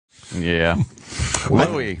Yeah.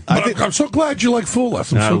 I'm so glad you like Fool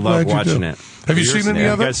Us. I love watching it. Have you seen any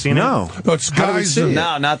of it? Seen no. No, it's guys.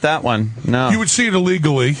 No, not that one. No. You would see it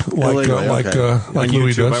illegally, like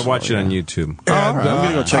Louis does. I watch it on YouTube. And, I'm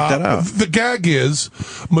gonna go check that out. The gag is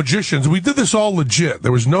magicians. We did this all legit.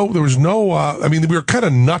 There was no. I mean, we were kind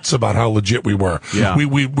of nuts about how legit we were. Yeah.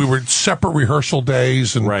 We were separate rehearsal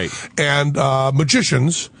days, and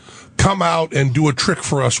magicians come out and do a trick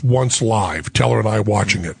for us once live. Teller and I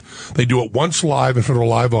watching it. They do it once live in front of a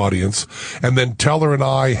live audience, and then Teller and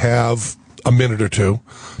I have a minute or two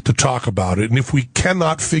to talk about it. And if we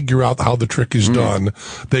cannot figure out how the trick is done,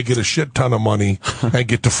 they get a shit ton of money and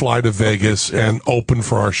get to fly to Vegas and open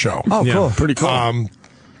for our show. Oh, cool. Pretty cool.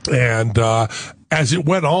 And as it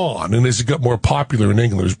went on and as it got more popular in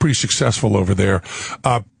England, it was pretty successful over there.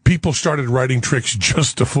 People started writing tricks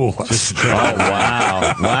just to fool us. Oh,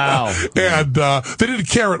 wow. Wow. And they didn't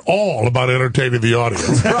care at all about entertaining the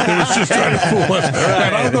audience. They was just trying to fool us.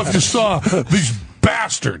 And I don't know if you saw these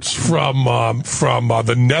bastards from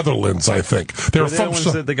the Netherlands, I think. They were from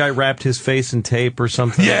that the guy wrapped his face in tape or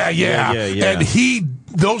something. Yeah. And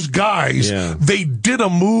those guys, they did a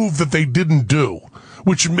move that they didn't do,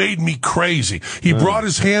 which made me crazy. He brought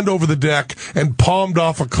his hand over the deck and palmed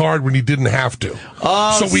off a card when he didn't have to.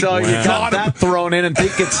 Oh, so you got that thrown in and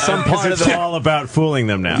think it's some part of it's all about fooling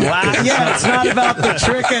them now. Yeah, it's not about the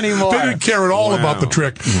trick anymore. They didn't care at all about the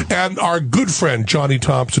trick. And our good friend, Johnny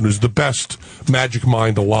Thompson, who's the best magic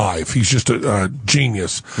mind alive. He's just a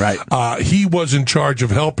genius. Right. He was in charge of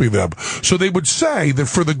helping them. So they would say that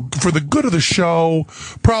for the good of the show,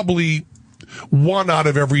 probably 1 out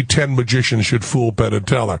of every 10 magicians should fool Penn and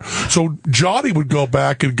Teller. So Johnny would go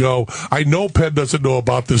back and go, I know Penn doesn't know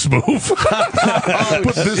about this move.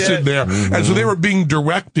 Put this in there. And so they were being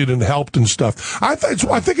directed and helped and stuff. I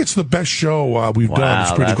think it's the best show we've done.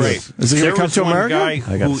 It's pretty great. Is it going to come to America? Guy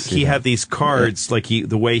who he had these cards, like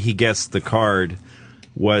the way he guessed the card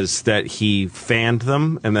was that he fanned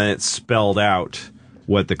them and then it spelled out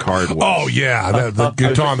what the card was. Oh, yeah.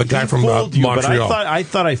 The guy from Montreal. But I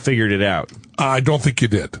thought I figured it out. I don't think you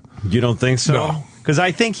did. You don't think so? No. Because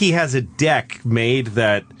I think he has a deck made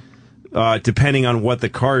that, depending on what the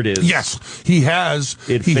card is. Yes, he has.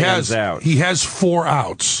 He has 4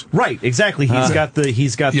 outs. Right, exactly. He's got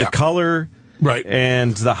the color, right,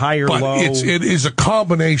 and the higher low. It is a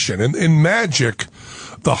combination. And in Magic,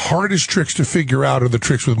 the hardest tricks to figure out are the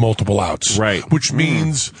tricks with multiple outs. Right. Which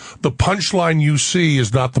means the punchline you see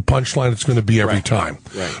is not the punchline it's going to be every time.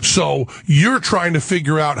 Right. So you're trying to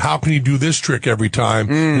figure out how can you do this trick every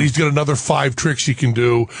time, and he's got another 5 tricks he can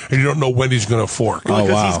do, and you don't know when he's going to fork. Well,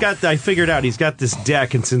 because I figured out he's got this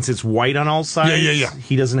deck, and since it's white on all sides,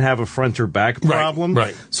 he doesn't have a front or back problem.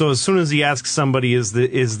 Right. So as soon as he asks somebody, is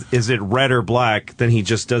it red or black, then he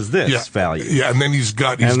just does this value. Yeah, and then he's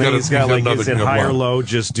got like, another, is it high or low?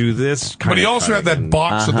 Just do this. But he also had that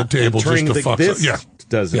box on the table just to fuck up. Yeah.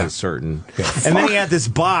 Does a certain. Yeah. And then he had this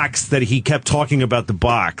box that he kept talking about the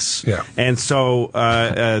box. Yeah. And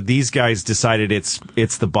so these guys decided it's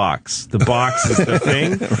the box. The box is the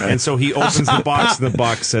thing. Right. And so he opens the box and the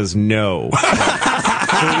box says no.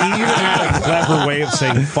 So he even had a clever way of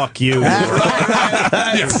saying fuck you.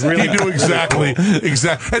 Yes, really he knew exactly.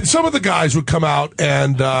 And some of the guys would come out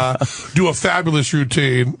and do a fabulous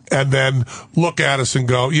routine and then look at us and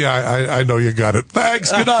go, yeah, I know you got it.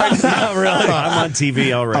 Thanks, good night. Not really. I'm on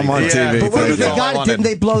TV already. I'm on TV. But when they got it, didn't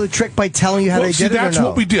they blow the trick by telling you how they did it? That's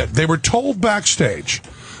what we did. They were told backstage.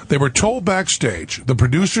 The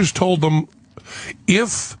producers told them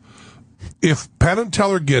if Penn and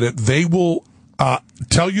Teller get it, they will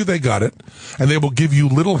tell you they got it, and they will give you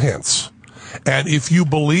little hints. And if you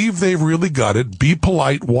believe they've really got it, be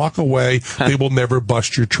polite, walk away. They will never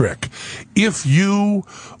bust your trick. If you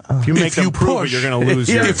make them prove it, you're going to lose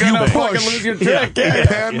your trick. If you push,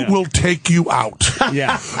 Penn will take you out.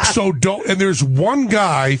 Yeah. So don't. And there's one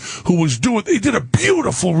guy who he did a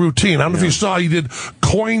beautiful routine. I don't know if you saw. He did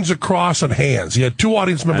coins across on hands. He had 2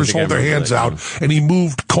 audience members hold their hands out, and he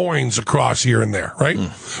moved coins across here and there. Right.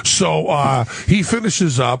 So he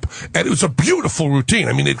finishes up, and it was a beautiful routine.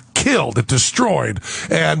 I mean, it killed. It destroyed.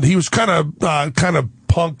 And he was kind of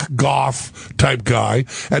punk goth type guy.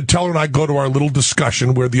 And Teller and I go to our little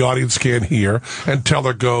discussion where the audience can't hear. And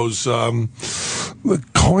Teller goes, the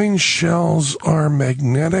coin shells are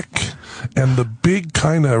magnetic. and the big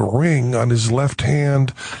kind of ring on his left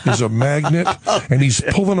hand is a magnet, and he's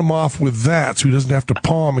pulling them off with that so he doesn't have to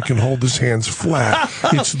palm and can hold his hands flat.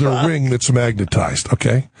 It's the ring that's magnetized,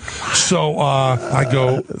 okay? So I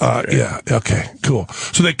go, yeah, okay, cool.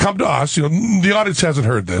 So they come to us, the audience hasn't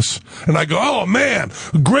heard this, and I go, oh man,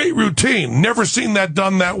 great routine. Never seen that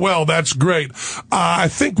done that well. That's great. I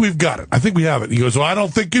think we've got it. I think we have it. He goes, well, I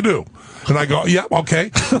don't think you do. And I go, yeah,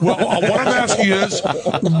 okay. Well, what I'm asking is,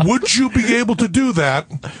 would you be able to do that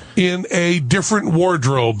in a different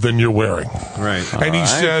wardrobe than you're wearing? Right. And he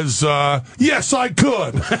says, yes, I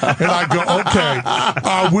could. And I go,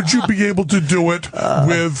 okay. Would you be able to do it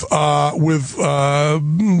with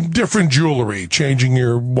different jewelry, changing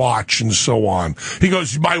your watch and so on? He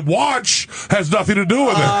goes, my watch has nothing to do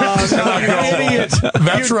with it. And I go, idiot.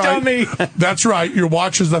 That's you right. Dummy. That's right. Your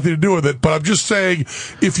watch has nothing to do with it. But I'm just saying,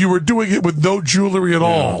 if you were doing it with no jewelry at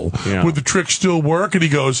all, would the trick still work? And he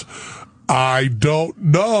goes, I don't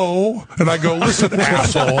know. And I go, listen,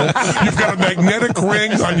 asshole, you've got a magnetic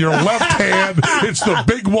ring on your left hand. It's the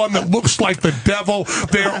big one that looks like the devil.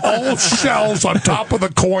 They're all shells on top of the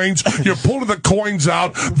coins. You're pulling the coins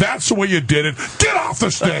out. That's the way you did it. Get off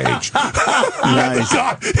the stage. And the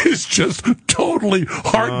guy is just totally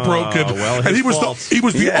heartbroken. Well, and he was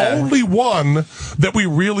the only one that we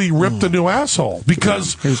really ripped a new asshole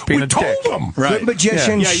because we told him. Right. Good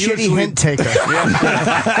magician, shitty hint taker.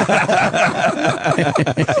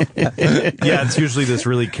 Yeah, it's usually this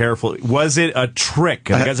really careful. Was it a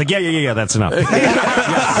trick? And the guy's like, yeah, that's enough. All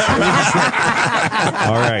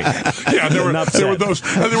right. Yeah, there were those.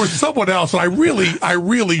 There was someone else, and I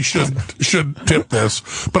really should tip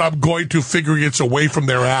this, but I'm going to, figuring it's away from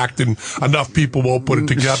their act, and enough people won't put it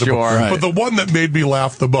together. Sure. But the one that made me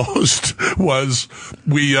laugh the most was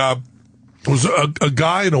it was a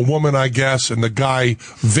guy and a woman, I guess, and the guy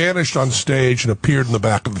vanished on stage and appeared in the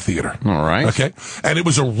back of the theater. All right. Okay? And it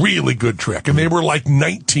was a really good trick. And they were like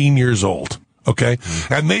 19 years old. Okay?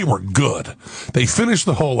 And they were good. They finished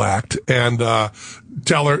the whole act, and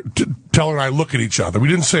Teller and I look at each other. We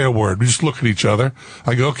didn't say a word. We just look at each other.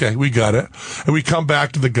 I go, okay, we got it. And we come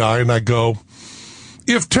back to the guy, and I go,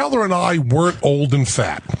 if Teller and I weren't old and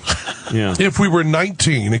fat, if we were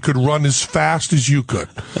 19 and could run as fast as you could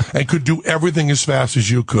and could do everything as fast as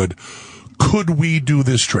you could we do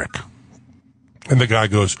this trick? And the guy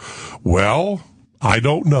goes, well, I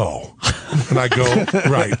don't know. And I go,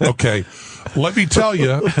 right, okay. Let me tell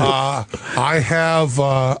you, I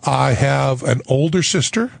have an older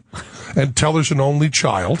sister, and Teller's an only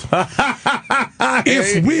child.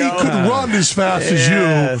 If we could run as fast as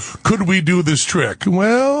you, could we do this trick?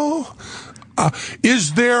 Well,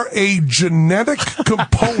 is there a genetic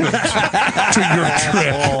component to your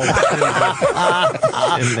trick?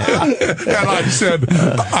 And I said,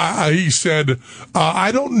 he said,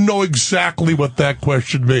 I don't know exactly what that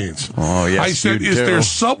question means. Oh, yes, I said, you is do. there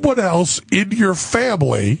someone else in your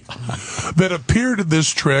family that appeared in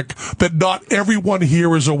this trick that not everyone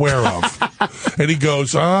here is aware of? And he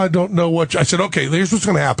goes, I don't know what. I said, okay, here's what's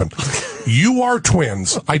going to happen. You are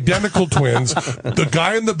twins, identical twins. The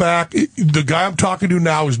guy in the back, the guy I'm talking to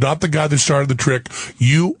now is not the guy that started the trick.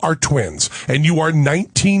 You are twins, and you are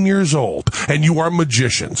 19 years old, and you are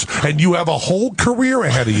magicians, and you have a whole career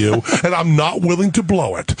ahead of you, and I'm not willing to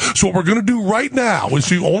blow it. So what we're going to do right now is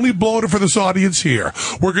to only blow it for this audience here.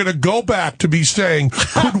 We're going to go back to be saying,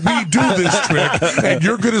 could we do this trick? And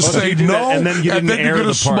you're going to say no, and then you're going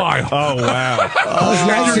to smile. Oh, wow.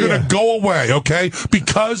 And you're going to go away, okay?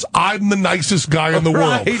 Because I'm the nicest guy in the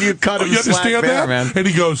world. Right, you cut him You understand there, that? man. And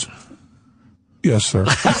he goes, yes, sir.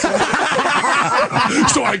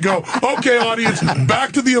 So I go, okay, audience,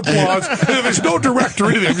 back to the applause. And there's no director or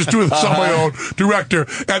anything. I'm just doing this on my own, director.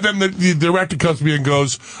 And then the director comes to me and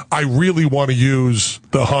goes, I really want to use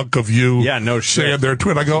the hunk of you saying they're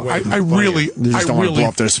twin. I go, I really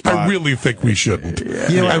think we shouldn't.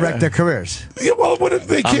 You don't wreck their careers. Yeah, well,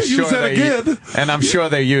 they can't use that again. And I'm sure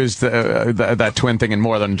they used that twin thing in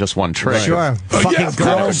more than just one trick. Sure. Fucking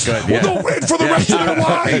girls. Good, Well, no, for the rest of their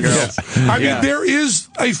lives. I mean, there is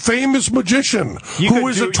a famous magician who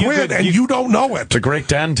is a twin, and you don't know it. The great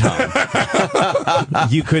Dan Tom.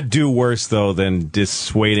 You could do worse, though, than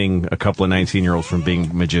dissuading a couple of 19-year-olds from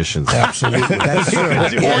being magicians. Absolutely. That's true. Or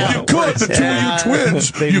you could, the two of you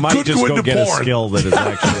twins, They you might could just go go into get a porn. skill that is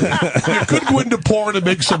actually... You could go into porn and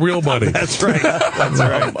make some real money. That's right. That's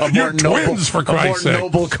right. You're twins, for Christ's sake. A more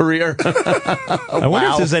noble career. I wonder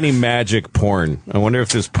if there's any magic porn. I wonder if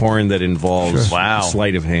there's porn that involves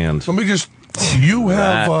sleight of hand. Let me just... You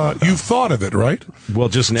have you've thought of it, right? Well,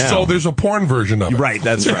 just now. So there's a porn version of it. Right,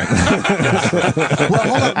 that's right. Well,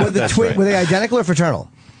 hold on. Were they identical or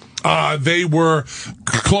fraternal? They were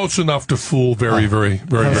close enough to fool very close.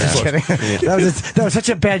 That was such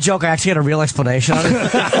a bad joke. I actually had a real explanation on it.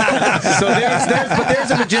 So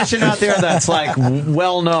there's a magician out there that's like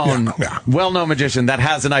well-known magician that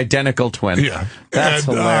has an identical twin. Yeah, that's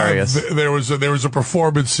hilarious. There was a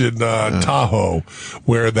performance in Tahoe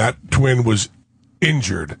where that twin was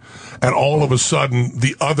injured, and all of a sudden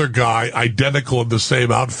the other guy, identical in the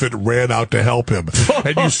same outfit, ran out to help him,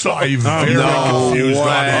 and you saw a very confused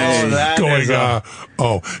audience going,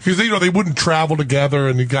 because they wouldn't travel together,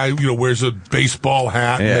 and the guy wears a baseball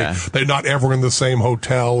hat, and they're not ever in the same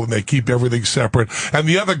hotel, and they keep everything separate. And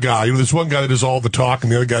the other guy, there's one guy that does all the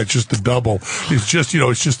talking, the other guy's just the double. It's just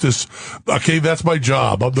it's just this. Okay, that's my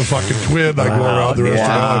job. I'm the fucking twin. I go around the rest of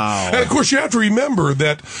the time. And of course, you have to remember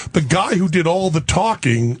that the guy who did all the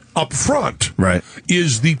talking up front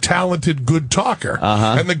is the talented good talker,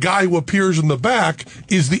 and the guy who appears in the back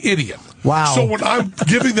is the idiot. Wow. So when I'm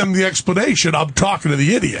giving them the explanation, I'm talking to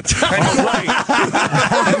the idiot.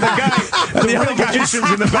 And the other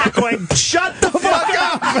magician's in the back going, "Shut the fuck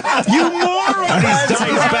up, you moron!" He's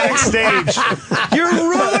backstage. You're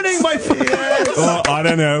ruining my fucking. I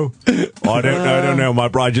don't know. I don't know. My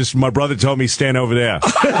brother told me stand over there.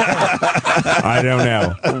 I don't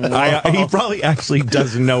know. He probably actually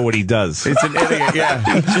doesn't know what he does. It's an idiot.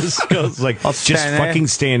 Yeah. He just goes like, just fucking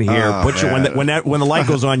stand here. Put your when the light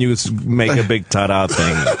goes on, you make a big ta-da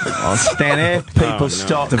thing. I'll stand here. People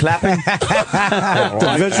start clapping.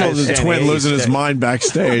 The visual of the twin losing his mind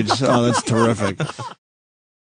backstage. Oh, that's terrific.